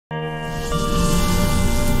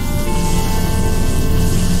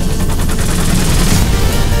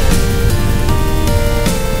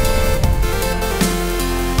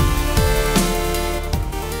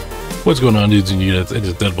What's going on, dudes and dudettes? It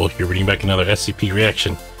is Deadbolt here, bringing back another SCP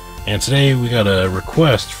reaction. And today we got a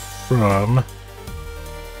request from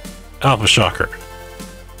Alpha Shocker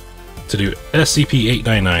to do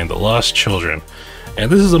SCP-899, The Lost Children.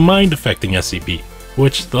 And this is a mind-affecting SCP,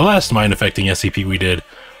 which the last mind-affecting SCP we did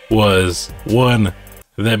was one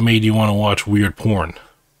that made you want to watch weird porn.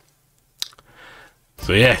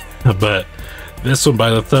 So yeah, but this one, by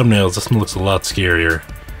the thumbnails, this one looks a lot scarier.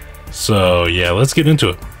 So yeah, let's get into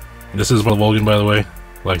it. This is Vulcan, by the way.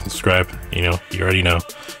 Like and subscribe. You know, you already know.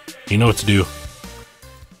 You know what to do.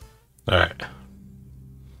 Alright.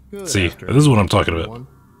 See, this is what I'm talking about.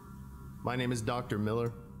 My name is Dr.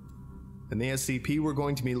 Miller, and the SCP we're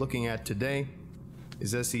going to be looking at today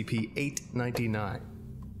is SCP-899.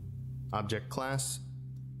 Object Class: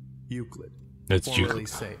 Euclid. It's formerly Euclid.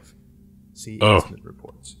 safe. See Oh. incident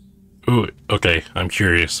reports. Ooh, okay, I'm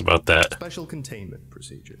curious about that. Special containment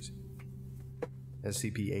procedures.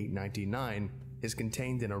 SCP-899 is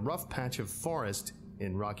contained in a rough patch of forest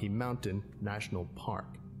in Rocky Mountain National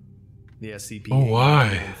Park. The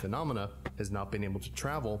SCP-899 phenomena has not been able to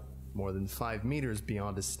travel more than 5 meters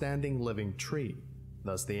beyond a standing living tree.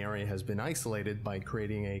 Thus, the area has been isolated by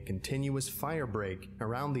creating a continuous fire break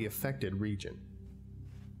around the affected region.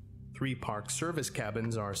 3 park service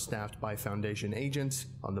cabins are staffed by Foundation agents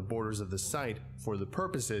on the borders of the site for the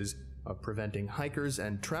purposes of preventing hikers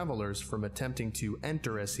and travelers from attempting to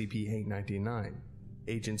enter SCP-899.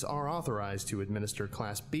 Agents are authorized to administer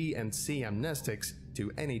Class B and C amnestics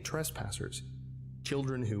to any trespassers.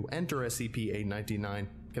 Children who enter SCP-899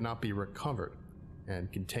 cannot be recovered,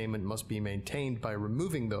 and containment must be maintained by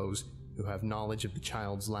removing those who have knowledge of the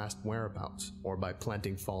child's last whereabouts, or by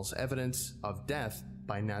planting false evidence of death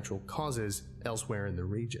by natural causes elsewhere in the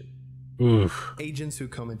region. Oof. Agents who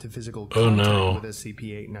come into physical contact with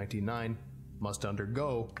SCP-899 must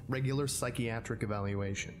undergo regular psychiatric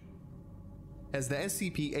evaluation. As the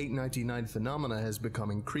SCP-899 phenomena has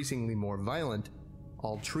become increasingly more violent,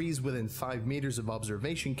 all trees within 5 meters of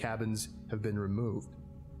observation cabins have been removed.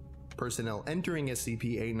 Personnel entering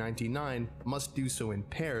SCP-899 must do so in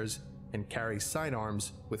pairs and carry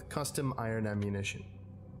sidearms with custom iron ammunition.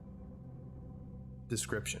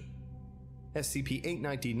 Description: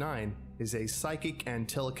 SCP-899 is a psychic and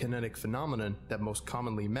telekinetic phenomenon that most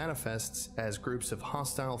commonly manifests as groups of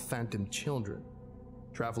hostile phantom children.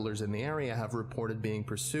 Travelers in the area have reported being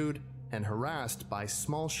pursued and harassed by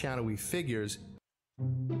small shadowy figures.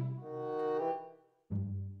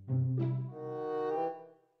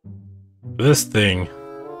 This thing,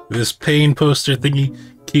 this pain poster thingy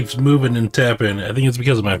keeps moving and tapping. I think it's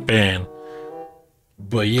because of my fan.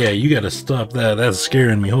 But yeah, you gotta stop that. That's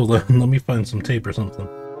scaring me. Hold on, let me find some tape or something.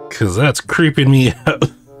 Cause that's creeping me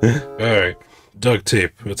out. Alright, duct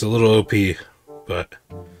tape. It's a little OP, but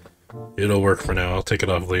it'll work for now. I'll take it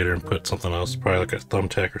off later and put something else, probably like a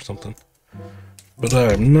thumbtack or something. But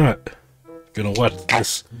I'm not gonna watch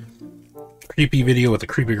this creepy video with a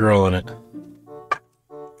creepy girl in it.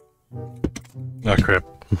 Ah, crap.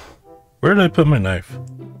 Where did I put my knife?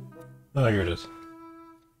 Oh, here it is.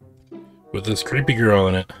 With this creepy girl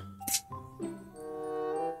in it.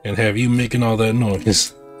 And have you making all that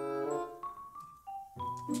noise.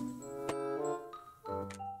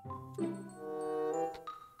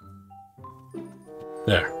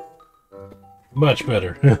 There. Much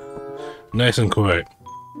better. Nice and quiet.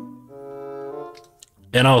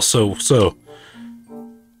 And also, so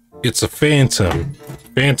it's a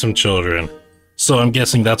phantom children. So I'm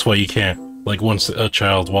guessing that's why you can't, like, once a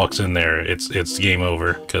child walks in there, it's game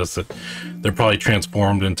over, because they're probably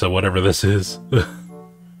transformed into whatever this is.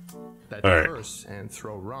 That curse and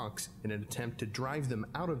throw rocks in an attempt to drive them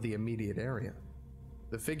out of the immediate area.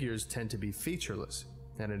 The figures tend to be featureless,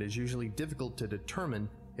 and it is usually difficult to determine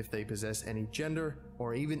if they possess any gender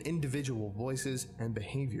or even individual voices and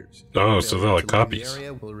behaviors. Oh, so they're like copies. The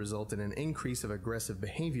area will result in an increase of aggressive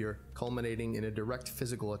behavior, culminating in a direct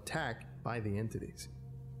physical attack by the entities.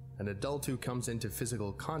 An adult who comes into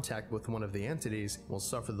physical contact with one of the entities will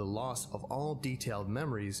suffer the loss of all detailed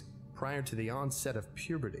memories prior to the onset of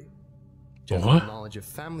puberty. General knowledge of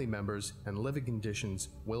family members and living conditions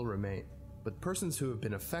will remain, but persons who have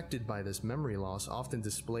been affected by this memory loss often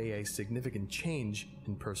display a significant change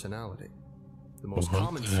in personality. The most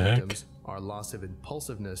common symptoms are loss of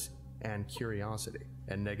impulsiveness and curiosity,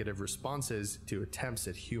 and negative responses to attempts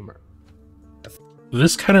at humor.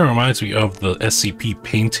 This kind of reminds me of the SCP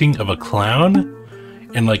painting of a clown,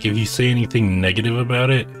 and like if you say anything negative about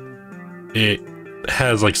it, it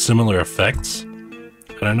has like similar effects.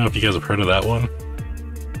 I don't know if you guys have heard of that one,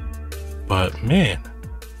 but man,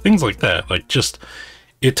 things like that, like just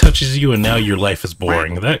it touches you and now your life is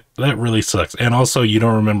boring. That really sucks. And also you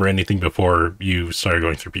don't remember anything before you started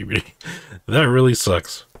going through puberty. That really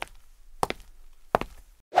sucks.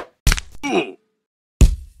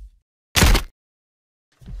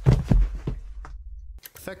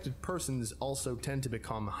 Affected persons also tend to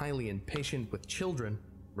become highly impatient with children,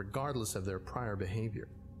 regardless of their prior behavior.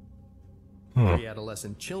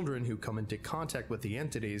 Pre-adolescent children who come into contact with the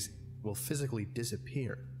entities will physically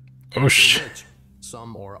disappear. Oh shit.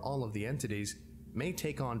 Some or all of the entities may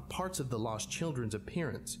take on parts of the lost children's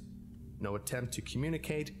appearance. No attempt to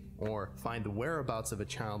communicate or find the whereabouts of a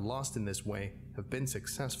child lost in this way have been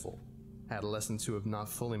successful. Adolescents who have not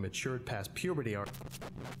fully matured past puberty are...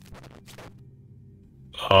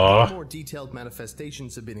 More detailed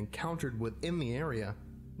manifestations have been encountered within the area.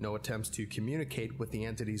 No attempts to communicate with the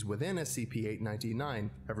entities within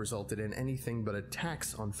SCP-899 have resulted in anything but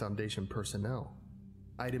attacks on Foundation personnel.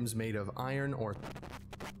 Items made of iron or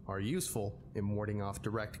are useful in warding off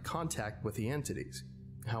direct contact with the entities.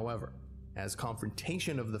 However, as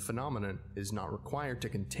confrontation of the phenomenon is not required to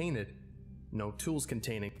contain it, no tools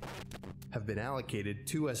containing have been allocated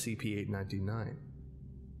to SCP-899.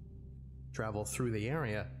 Travel through the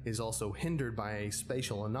area is also hindered by a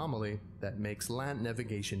spatial anomaly that makes land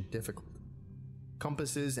navigation difficult.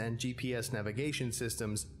 Compasses and GPS navigation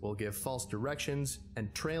systems will give false directions,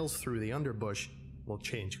 and trails through the underbush will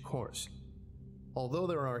change course. Although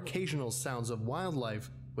there are occasional sounds of wildlife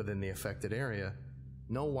within the affected area,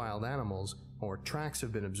 no wild animals or tracks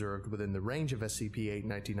have been observed within the range of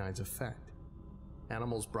SCP-899's effect.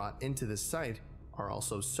 Animals brought into the site are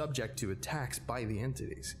also subject to attacks by the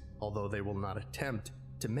entities, although they will not attempt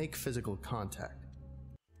to make physical contact.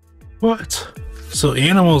 What? So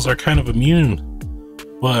animals are kind of immune,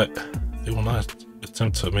 but they will not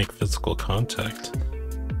attempt to make physical contact.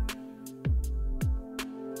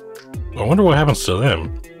 I wonder what happens to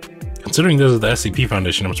them. Considering this is the SCP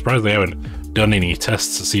Foundation, I'm surprised they haven't done any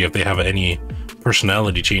tests to see if they have any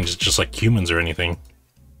personality changes just like humans or anything.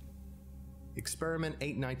 Experiment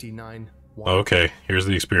 899. Okay, here's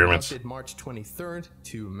the experiments. Conducted March 23rd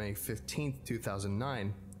to May 15th,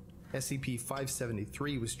 2009,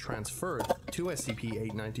 SCP-573 was transferred to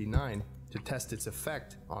SCP-899 to test its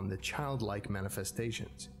effect on the childlike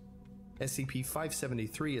manifestations.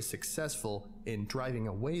 SCP-573 is successful in driving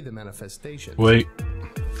away the manifestations. Wait.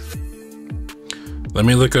 Let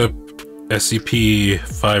me look up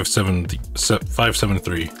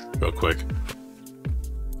SCP-573 real quick.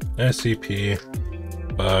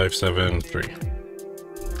 SCP-573.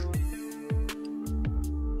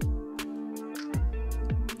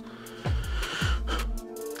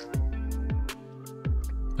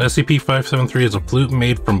 SCP-573 is a flute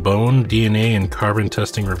made from bone, DNA, and carbon.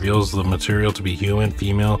 Testing reveals the material to be human,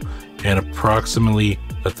 female, and approximately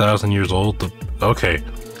 1,000 years old. Okay.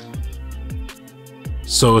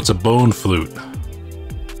 So it's a bone flute.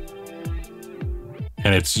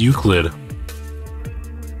 And it's Euclid.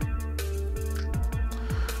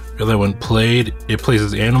 That when played, it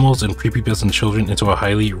places animals and prepubescent children into a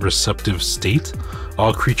highly receptive state.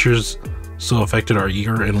 All creatures so affected are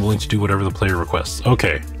eager and willing to do whatever the player requests.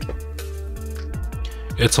 Okay.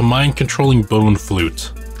 It's a mind-controlling bone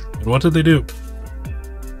flute. And what did they do?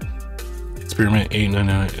 Experiment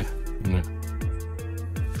 899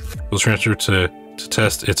 was transferred to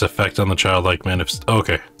test its effect on the childlike manifest.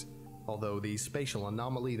 Okay. Although the spatial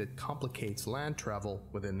anomaly that complicates land travel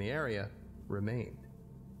within the area remained.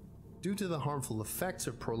 Due to the harmful effects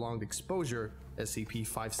of prolonged exposure,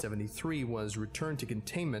 SCP-573 was returned to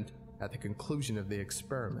containment at the conclusion of the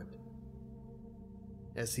experiment.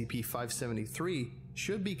 SCP-573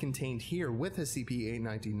 should be contained here with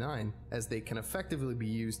SCP-899, as they can effectively be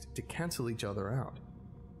used to cancel each other out.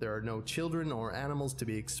 There are no children or animals to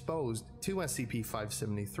be exposed to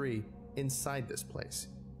SCP-573 inside this place.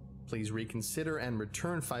 Please reconsider and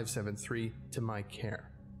return 573 to my care.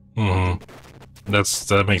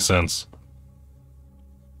 That makes sense.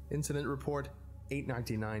 Incident Report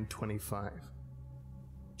 899-25.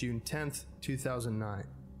 June 10th, 2009.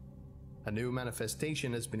 A new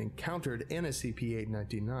manifestation has been encountered in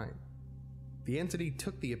SCP-899. The entity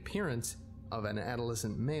took the appearance of an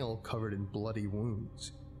adolescent male covered in bloody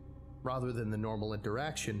wounds. Rather than the normal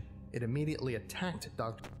interaction, it immediately attacked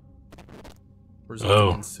Dr.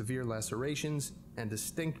 resulting in severe lacerations and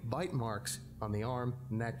distinct bite marks on the arm,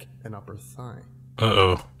 neck, and upper thigh.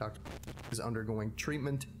 Dr. is undergoing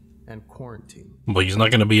treatment and quarantine. Well, he's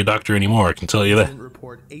not going to be a doctor anymore, I can tell you that. Incident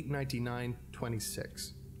Report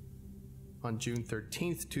 899-26. On June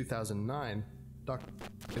 13th, 2009, Dr.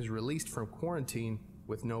 is released from quarantine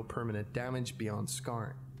with no permanent damage beyond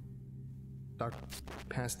scarring. Dr.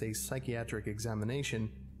 passed a psychiatric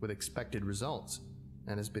examination with expected results,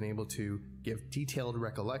 and has been able to give detailed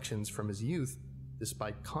recollections from his youth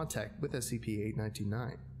despite contact with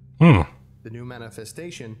SCP-899. The new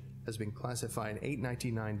manifestation has been classified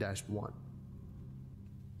 899-1.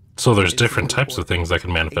 So there's different types of things that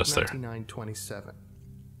can manifest there. 899-27,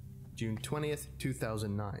 June 20th,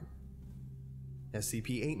 2009.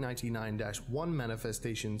 SCP-899-1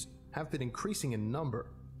 manifestations have been increasing in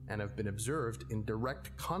number and have been observed in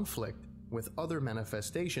direct conflict with other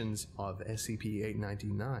manifestations of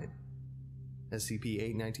SCP-899.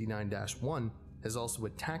 SCP-899-1 has also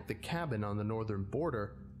attacked the cabin on the northern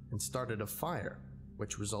border and started a fire,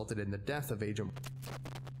 which resulted in the death of Agent.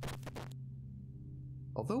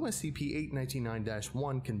 Although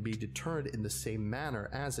SCP-899-1 can be deterred in the same manner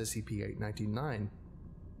as SCP-899,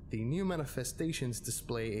 the new manifestations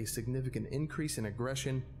display a significant increase in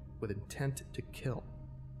aggression with intent to kill.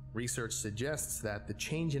 Research suggests that the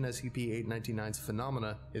change in SCP-899's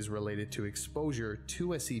phenomena is related to exposure to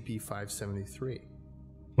SCP-573.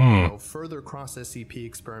 No further cross-SCP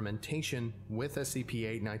experimentation with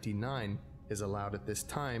SCP-899 is allowed at this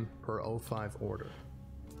time per O5 order.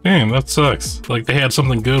 Damn, that sucks. Like, they had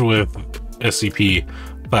something good with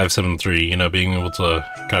SCP-573, you know, being able to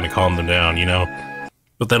kind of calm them down, you know?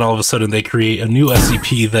 But then all of a sudden they create a new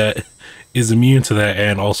SCP that is immune to that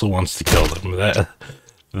and also wants to kill them.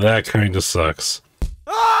 That kind of sucks.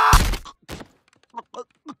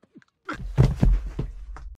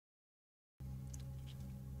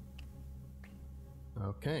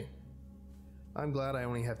 Okay. I'm glad I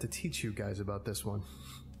only have to teach you guys about this one.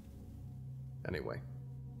 Anyway,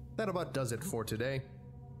 that about does it for today.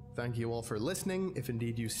 Thank you all for listening, if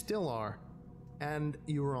indeed you still are, and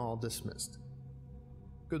you are all dismissed.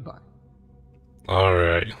 Goodbye.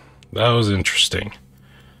 Alright, that was interesting.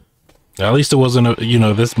 At least it wasn't, you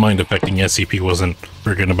know, this mind-affecting SCP wasn't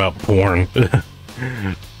friggin' about porn.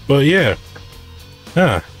 But yeah.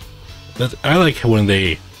 I like when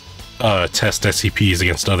they test SCPs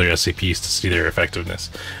against other SCPs to see their effectiveness.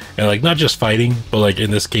 And like, not just fighting, but like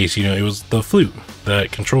in this case, you know, it was the flute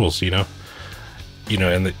that controls, you know,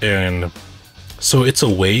 and so it's a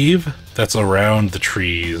wave that's around the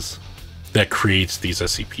trees that creates these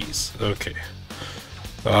SCPs. Okay.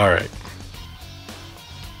 Alright.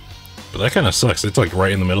 But that kind of sucks. It's like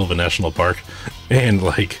right in the middle of a national park, and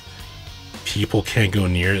like people can't go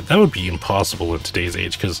near it. That would be impossible in today's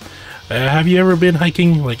age, because have you ever been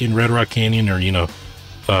hiking like in Red Rock Canyon or, you know,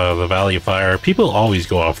 the Valley of Fire? People always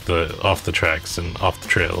go off the tracks and off the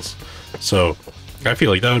trails. So I feel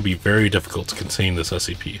like that would be very difficult to contain this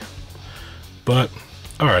SCP. But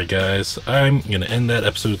alright guys, I'm gonna end that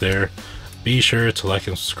episode there. Be sure to like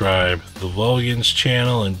and subscribe the Vulgans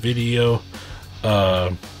channel and video,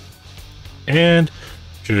 and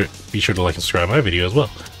be sure to like and subscribe my video as well.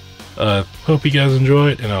 Hope you guys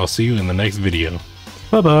enjoyed, and I'll see you in the next video.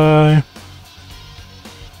 Bye bye.